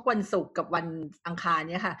ทุกวันศุกร์กับวันอังคาร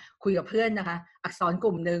เนี่ยค่ะคุยกับเพื่อนนะคะอักษรก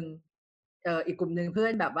ลุ่มนึงอีกกลุ่มนึงเพื่อ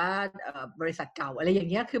นแบบว่าบริษัทเก่าอะไรอย่าง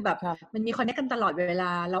เงี้ยคือแบบมันมีคอนเนคกันตลอดเวล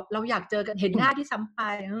าเราอยากเจอกันเห็นหน้าที่ซ้ำไป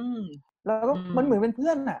แล้วก็มันเหมือนเป็นเพื่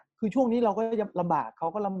อนน่ะคือช่วงนี้เราก็ลำบากเขา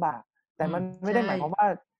ก็ลำบากแต่มันไม่ได้หมายความว่า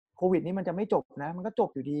โควิดนี้มันจะไม่จบนะมันก็จบ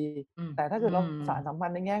อยู่ดีแต่ถ้าเกิดเราสานสัมพัน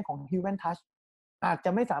ธ์ในแง่ของ human touch อาจจ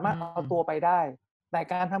ะไม่สามารถเอาตัวไปได้แต่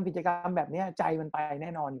การทำกิจกรรมแบบนี้ใจมันไปแ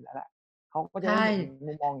น่นอนอยู่แล้วแหละเขาก็จะได้เห็น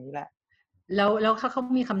มุมมองอย่างนี้แหละแล้วเขา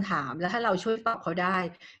มีคำถามแล้วถ้าเราช่วยตอบเขาได้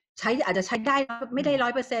อาจจะใช้ได้ไม่ได้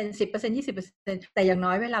100% 10% 20%แต่อย่างน้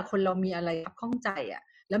อยเวลาคนเรามีอะไรข้องใจอะ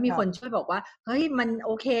แล้วมีคนช่วยบอกว่าเฮ้ยมันโ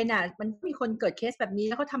อเคน่ะมันมีคนเกิดเคสแบบนี้แ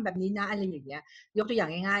ล้วเขาทำแบบนี้นะอะไรอย่างเงี้ยยกตัวอย่า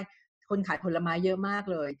งง่ายๆคนขายผลไม้เยอะมาก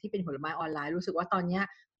เลยที่เป็นผลไม้ออนไลน์รู้สึกว่าตอนนี้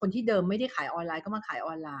คนที่เดิมไม่ได้ขายออนไลน์ก็มาขายอ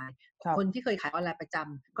อนไลน์คนที่เคยขายออนไลน์ประจ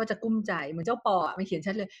ำก็จะกุ้มใจเหมือนเจ้าปอมันเขียน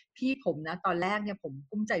ชัดเลยพี่ผมนะตอนแรกเนี่ยผม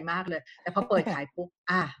กุ้มใจมากเลยแต่พอเปิดขายปุ๊บ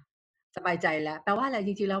สบายใจแล้วแปลว่าอะไรจ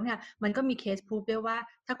ริงๆแล้วเนี่ยมันก็มีเคสพูฟด้วยว่า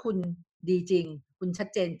ถ้าคุณดีจริงคุณชัด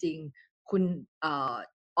เจนจริงคุณ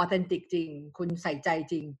authentic จริงคุณใส่ใจ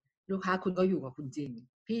จริงลูกค้าคุณก็อยู่กับคุณจริง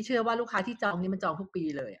พี่เชื่อว่าลูกค้าที่จองนี่มันจองทุกปี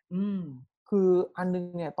เลยคืออันนึง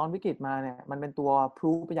เนี่ยตอนวิกฤตมาเนี่ยมันเป็นตัวพ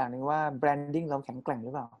รูฟไปอย่างหนึ่งว่าแบรนดิ้งเราแข็งแกร่งห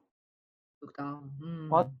รือเปล่าถูกต้อง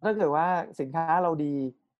เพราะถ้าเกิดว่าสินค้าเราดี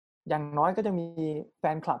อย่างน้อยก็จะมีแฟ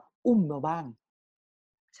นคลับอุ้มเราบ้าง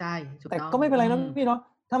ใช่ถูกแต่ต้องก็ไม่เป็นไรนะพี่เนาะ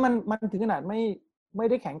ถ้ามันถึงขนาดไม่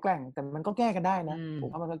ได้แข็งแกร่งแต่มันก็แก้กันได้นะผม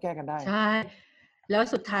ว่ามันก็แก้กันได้ใช่แล้ว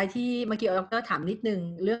สุดท้ายที่เมื่อกี้ดร.ถามนิดนึง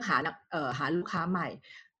เรื่องหาลูกค้าใหม่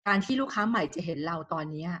การที่ลูกค้าใหม่จะเห็นเราตอน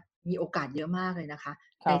นี้มีโอกาสเยอะมากเลยนะคะ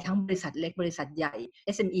ในทั้งบริษัทเล็กบริษัทใหญ่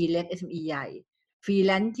SME เล็ก SME ใหญ่ฟรีแ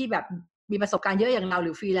ลนซ์ที่แบบมีประสบการณ์เยอะอย่างเราห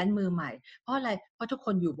รือฟรีแลนซ์มือใหม่เพราะอะไรเพราะทุกค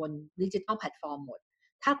นอยู่บนดิจิทัลแพลตฟอร์มหมด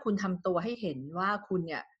ถ้าคุณทำตัวให้เห็นว่าคุณ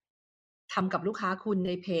เนี่ยทำกับลูกค้าคุณใ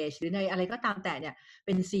นเพจหรือในอะไรก็ตามแต่เนี่ยเ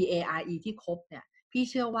ป็น CARE ที่ครบเนี่ยพี่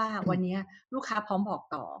เชื่อว่าวันนี้ลูกค้าพร้อมบอก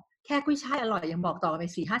ต่อแค่กุ้ยช่ายอร่อยยังบอกต่อไป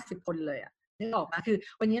40-50 คนเลยอะนึกออกมาคือ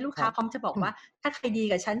วันนี้ลูกค้าพร้อมจะบอกว่าถ้าใครดี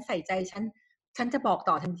กับฉันใส่ใจฉันจะบอก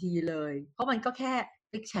ต่อทันทีเลยเพราะมันก็แค่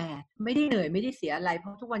คลิกแชร์ไม่ได้เหนื่อยไม่ได้เสียอะไรเพรา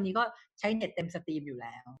ะทุกวันนี้ก็ใช้เน็ตเต็มสตรีมอยู่แ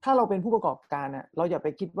ล้วถ้าเราเป็นผู้ประกอบการน่ะเราอย่าไป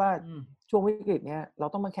คิดว่าช่วงวิกฤตเนี้ยเรา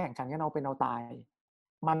ต้องมาแข่งขันกันเอาเป็นเอาตาย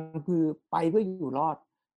มันคือไปเพื่ออยู่รอด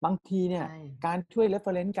บางทีเนี่ยการช่วย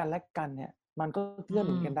reference กันและกันเนี่ยมันก็เกื้อห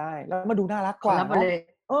นุนกันได้แล้วมาดูน่ารักกว่าเนาะ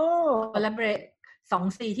collaborate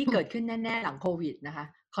 2C ที่เกิดขึ้นแน่ๆหลังโควิดนะคะ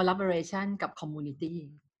collaboration กับ community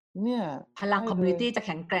เนี่ยพลัง community จะแ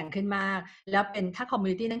ข็งแกร่งขึ้นมากแล้วเป็นถ้า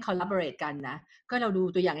community นั้น collaborate กันนะก็เราดู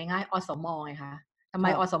ตัวอย่างง่ายๆอสม.ไงคะทำไม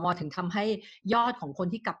อสม.ถึงทำให้ยอดของคน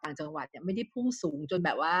ที่กลับต่างจังหวัดเนี่ยไม่ได้พุ่งสูงจนแบ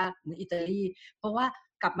บว่าเหมือนอิตาลีเพราะว่า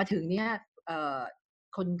กลับมาถึงเนี่ย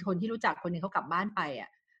คนที่รู้จักคนนึงเขากลับบ้านไปอ่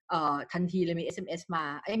ะทันทีเลยมี SMS มา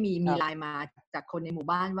มีไลน์มาจากคนในหมู่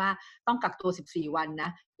บ้านว่าต้องกักตัว14 วันนะ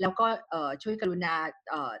แล้วก็ช่วยกรุณา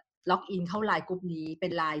ล็อกอินเข้าไลน์กลุ่มนี้เป็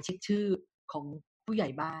นไลน์เช็คชื่อของผู้ใหญ่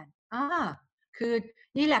บ้านคือ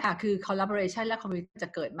นี่แหละค่ะคือ collaboration และ community จะ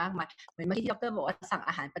เกิดมากมายเหมือนเมื่อกี้ที่ดร.บอกว่าสั่ง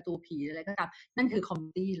อาหารประตูผีอะไรก็ตามนั่นคือ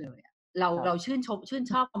community เลยเราชื่น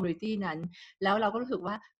ชอบ community นั้นแล้วเราก็รู้สึก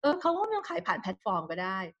ว่าเขาก็ไม่ต้องขายผ่านแพลตฟอร์มก็ไ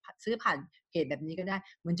ด้ซื้อผ่านเพจแบบนี้ก็ได้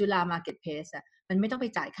เหมือนจุฬา Marketplace อะมันไม่ต้องไป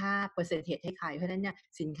จ่ายค่า percentage ให้ใครเพราะฉะนั้นเนี่ย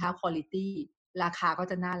สินค้า quality ราคาก็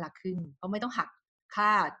จะน่ารักขึ้นเพราะไม่ต้องหัก ค่า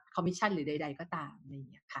คอมมิชชั่นหรือใดๆก็ตามอะไรอย่า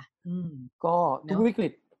งเงี้ยค่ะก็ทุกเนาะวิกฤ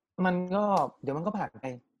ตมันก็เดี๋ยวมันก็ผ่านไป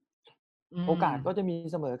โอกาสก็จะมี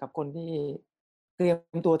เสมอกับคนที่เตรีย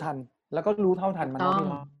มตัวทันแล้วก็รู้เท่าทันถูกมันต้องเนาะพี่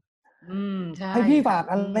เนาะใช่ให้พี่ค่ะฝาก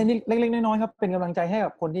อะไรนิดเล็กๆน้อยๆครับเป็นกำลังใจให้กั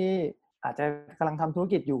บคนที่อาจจะกำลังทำธุร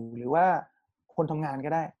กิจอยู่หรือว่าคนทำงานก็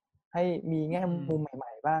ได้ให้มีแง่มุมให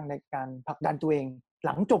ม่ๆบ้างในการผลักดันตัวเองห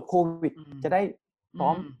ลังจบโควิดจะได้พร้อ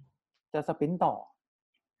มจะสปรินต์ต่อ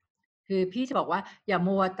คือพี่จะบอกว่าอย่า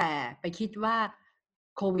มัวแต่ไปคิดว่า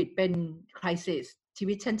โควิดเป็น crisis ชี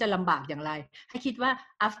วิตฉันจะลำบากอย่างไรให้คิดว่า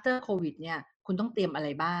after โควิดเนี่ยคุณต้องเตรียมอะไร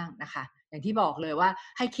บ้างนะคะอย่างที่บอกเลยว่า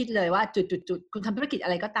ให้คิดเลยว่าจุดคุณทำธุรกิจอะ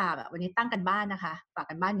ไรก็ตามวันนี้ตั้งกันบ้านนะคะฝาก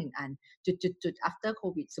กันบ้าน1อันจุด after โค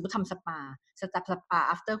วิดสมมติทำสปา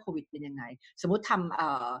after โควิดเป็นยังไงสมมติท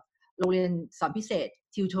ำโรงเรียนสอนพิเศษ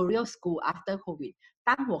tutorial school after โควิด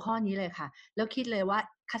ตั้งหัวข้อนี้เลยค่ะแล้วคิดเลยว่า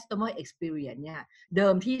customer experience เนี่ยเดิ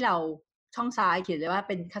มที่เราช่องซ้ายเขียนเลยว่าเ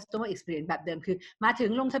ป็น customer experience แบบเดิมคือมาถึง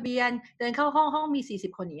ลงทะเบียนเดินเข้าห้องมี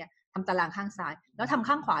40คนอย่างเงี้ยทำตารางข้างซ้ายแล้วทำ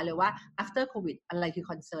ข้างขวาเลยว่า after covid อะไรคือ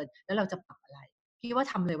concern แล้วเราจะปรับอะไรพี่ว่า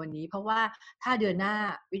ทำเลยวันนี้เพราะว่าถ้าเดือนหน้า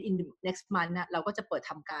within the next month นะเราก็จะเปิด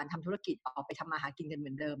ทำการทำธุรกิจออกไปทำมาหากินกันเห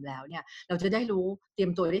มือนเดิมแล้วเนี่ยเราจะได้รู้เตรีย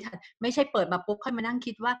มตัวได้ทันไม่ใช่เปิดมาปุ๊บค่อยมานั่ง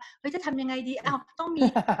คิดว่าเฮ้ยจะทำยังไงดีอ้าวต้องมี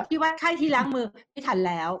ที่วัดไข้ที่ล้างมือไม่ทัน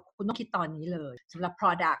แล้วคุณต้องคิดตอนนี้เลยสำหรับ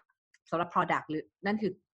product หรือนั่นคื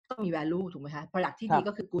อต้องมี value ถูกไหมคะ product ที่ดี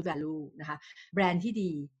ก็คือ good value นะคะแบรนด์ที่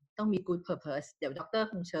ดีต้องมี good purpose เดี๋ยวดร.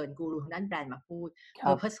คงเชิญกูรูทางด้านแบรนด์มาพูด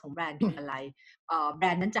purpose ของแบรนด์คืออะไรแบร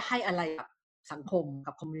นด์นั้นจะให้อะไรกับสังคม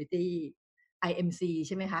กับ community IMC ใ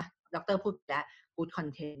ช่ไหมคะดร.พูดแล้ว good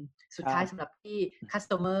content สุดท้ายสำหรับที่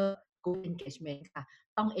customer good engagement ค่ะ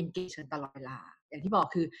ต้อง engage กันตลอดเวลาอย่างที่บอก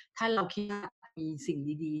คือถ้าเราคิดว่ามีสิ่ง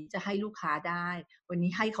ดีๆจะให้ลูกค้าได้วัน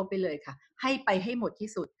นี้ให้เขาไปเลยค่ะให้ไปให้หมดที่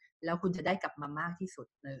สุดแล้วคุณจะได้กลับมามากที่สุด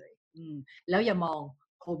เลยแล้วอย่ามอง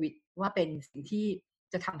โควิดว่าเป็นสิ่งที่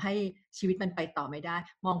จะทำให้ชีวิตมันไปต่อไม่ได้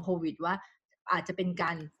มองโควิดว่าอาจจะเป็นก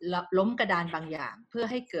ารล้มกระดานบางอย่างเพื่อ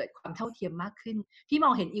ให้เกิดความเท่าเทียมมากขึ้นที่ม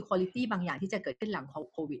องเห็น equality บางอย่างที่จะเกิดขึ้นหลัง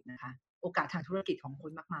โควิดนะคะโอกาสทางธุรกิจของคุ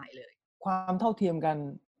ณมากมายเลยความเท่าเทียมกัน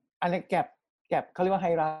อันนี้แก็บเขาเรียกว่าไฮ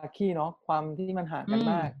ราคีเนาะความที่มันห่างกัน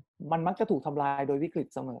มากมันมักจะถูกทำลายโดยวิกฤต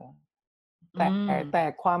เสมอแต่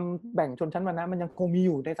ความแบ่งชนชั้นวรรณะมันยังคงมีอ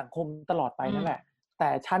ยู่ในสังคมตลอดไปนั่นแหละแต่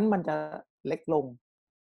ชั้นมันจะเล็กลง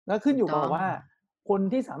แล้วขึ้นอยู่กับว่าคน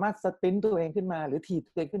ที่สามารถสปรินต์ตัวเองขึ้นมาหรือถีบ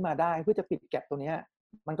ตัวเองขึ้นมาได้เพื่อจะปิดแก็ปตัวนี้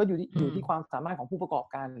มันก็อยู่ที่ความสามารถของผู้ประกอบ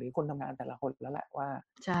การหรือคนทำงานแต่ละคนแล้วแหละว่า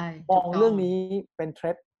มองเรื่องนี้เป็นเทร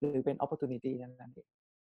ดหรือเป็น opportunity นั้นเอง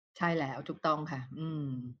ใช่แล้วถูกต้องค่ะ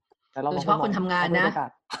แต่เราโดยเฉพาะคนทำงานนะ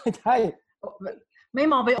ใช่ไม่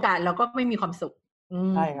มองไปโอกาสเราก็ไม่มีความสุข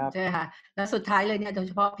ใช่ครับใช่ค่ะแล้วสุดท้ายเลยเนี่ยโดยเ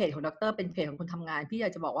ฉพาะเพจของดร.เป็นเพจของคนทำงานพี่อยา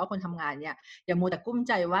กจะบอกว่าคนทำงานเนี่ยอย่ามัวแต่กุ้ม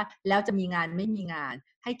ใจว่าแล้วจะมีงานไม่มีงาน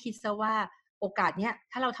ให้คิดซะว่าโอกาสเนี้ย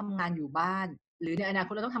ถ้าเราทำงานอยู่บ้านหรือในอนาค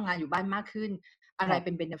ตเราต้องทำงานอยู่บ้านมากขึ้นอะไรเ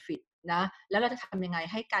ป็น benefit นะแล้วเราจะทำยังไง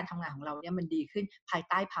ให้การทำงานของเราเนี่ยมันดีขึ้นภาย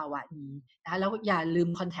ใต้ภาวะนี้นะคะแล้วอย่าลืม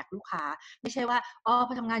คอนแทคลูกค้าไม่ใช่ว่าพ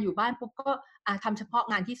อทำงานอยู่บ้านปุ๊บก็ทำเฉพาะ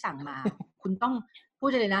งานที่สั่งมา คุณต้องพูด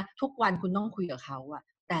เลยนะทุกวันคุณต้องคุยกับเขาอะ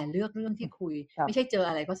แต่เลือกเรื่องที่คุยไม่ใช่เจอ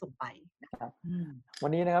อะไรก็ส่งไปนะครับวั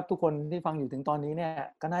นนี้นะครับทุกคนที่ฟังอยู่ถึงตอนนี้เนี่ย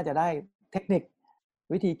ก็น่าจะได้เทคนิค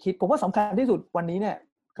วิธีคิดผมว่าสำคัญที่สุดวันนี้เนี่ย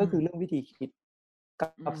ก็คือเรื่องวิธีคิด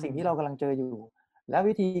กับสิ่งที่เรากำลังเจออยู่และ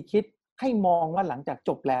วิธีคิดให้มองว่าหลังจากจ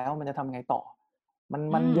บแล้วมันจะทำไงต่อ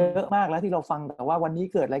มันเยอะมากแล้วที่เราฟังแต่ว่าวันนี้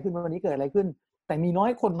เกิดอะไรขึ้นวันนี้เกิดอะไรขึ้นแต่มีน้อ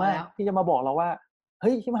ยคนมากที่จะมาบอกเราว่าเ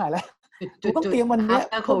ฮ้ยชิบหายแล้วกูต้องเตรียมวันนี้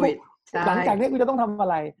หลังจากนี้กูจะต้องทำอะ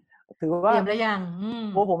ไรถือว่าเตรียมแล้วยัง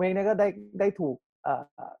ตัวผมเองเนี่ยก็ได้ถูก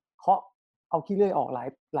เคาะเอาขี้เลื่อยออก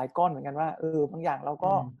หลายก้อนเหมือนกันว่าบางอย่างเรา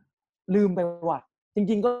ก็ลืมไปว่าจ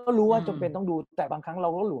ริงๆก็รู้ว่าจำเป็นต้องดูแต่บางครั้งเรา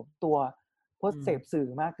ก็หลวมตัวเพราะเสพสื่อ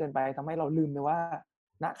มากเกินไปทำให้เราลืมไปว่า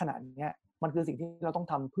ณขณะนี้มันคือสิ่งที่เราต้อง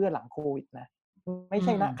ทำเพื่อหลังโควิดนะไม่ใ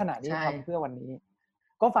ช่ณขณะนี้ทำเพื่อวันนี้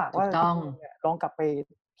ก็ฝากว่าลองกลับไป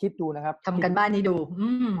คิดดูนะครับทำกันบ้านนี้ดู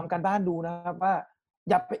ทำกันบ้านดูนะครับว่า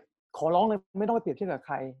อย่าไปขอร้องเลยไม่ต้องไปเปรียบเทียบกับใ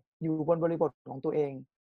ครอยู่บนบริบทของตัวเอง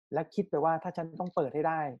และคิดไปว่าถ้าฉันต้องเปิดให้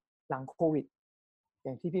ได้หลังโควิดอ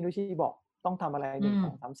ย่างที่พี่นุชีบอกต้องทำอะไร1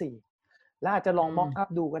 2 3 4และอาจจะลองม็อกอัพ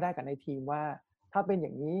ดูก็ได้กับในทีมว่าถ้าเป็นอย่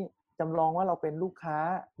างนี้จำลองว่าเราเป็นลูกค้า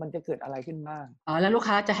มันจะเกิดอะไรขึ้นบ้างแล้วลูก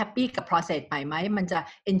ค้าจะแฮปปี้กับ process ใหม่ไหมมันจะ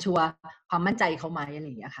ensure ความมั่นใจเขาไหมอะไร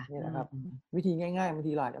อย่างเงี้ยค่ะนี่แหละครับวิธีง่ายๆบาง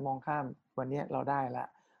ทีเราอาจจะมองข้ามวันนี้เราได้ละ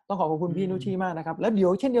ต้องขอบคุณพี่นุชีมากนะครับแล้วเดี๋ย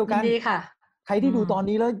วเช่นเดียวกันใครที่ดูตอน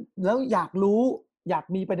นี้แล้วอยากรู้อยาก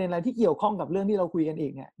มีประเด็นอะไรที่เกี่ยวข้องกับเรื่องที่เราคุยกันเอ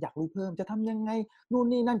งเนี่ยอยากรู้เพิ่มจะทำยังไงนู่น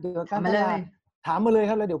นี่นั่นเกี่ยวกับการตลาดถามมาเลย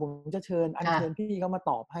ครับแล้วเดี๋ยวผมจะเชิญพี่เขามา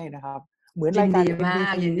ตอบให้นะครับ เหมือนรายการ ยินดีมา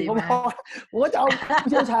ก NBT ยินดี ก็ มาก ผมก็จะเอาผู้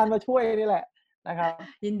เชี่ยวชาญมาช่วยนี่แหละนะครับ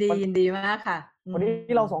ยินดีมากค่ะ วันนี้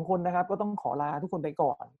เรา2คนนะครับก็ต้องขอลาทุกคนไป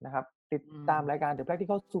ก่อนนะครับติดตาม อืม รายการ The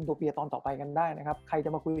Practical Zoomtopia ตอนต่อไปกันได้นะครับใครจ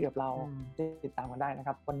ะมาคุยกับเรา อืม ติดตามกันได้นะค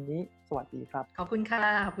รับวันนี้สวัสดีครับ ขอบคุณค่ะ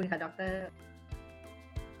ขอบคุณค่ะดร.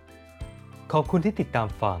 ขอบคุณที่ติดตาม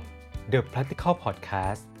ฟัง The Practical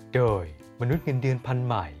Podcast โดยมนุษย์เงินเดือนพันใ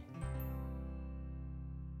หม่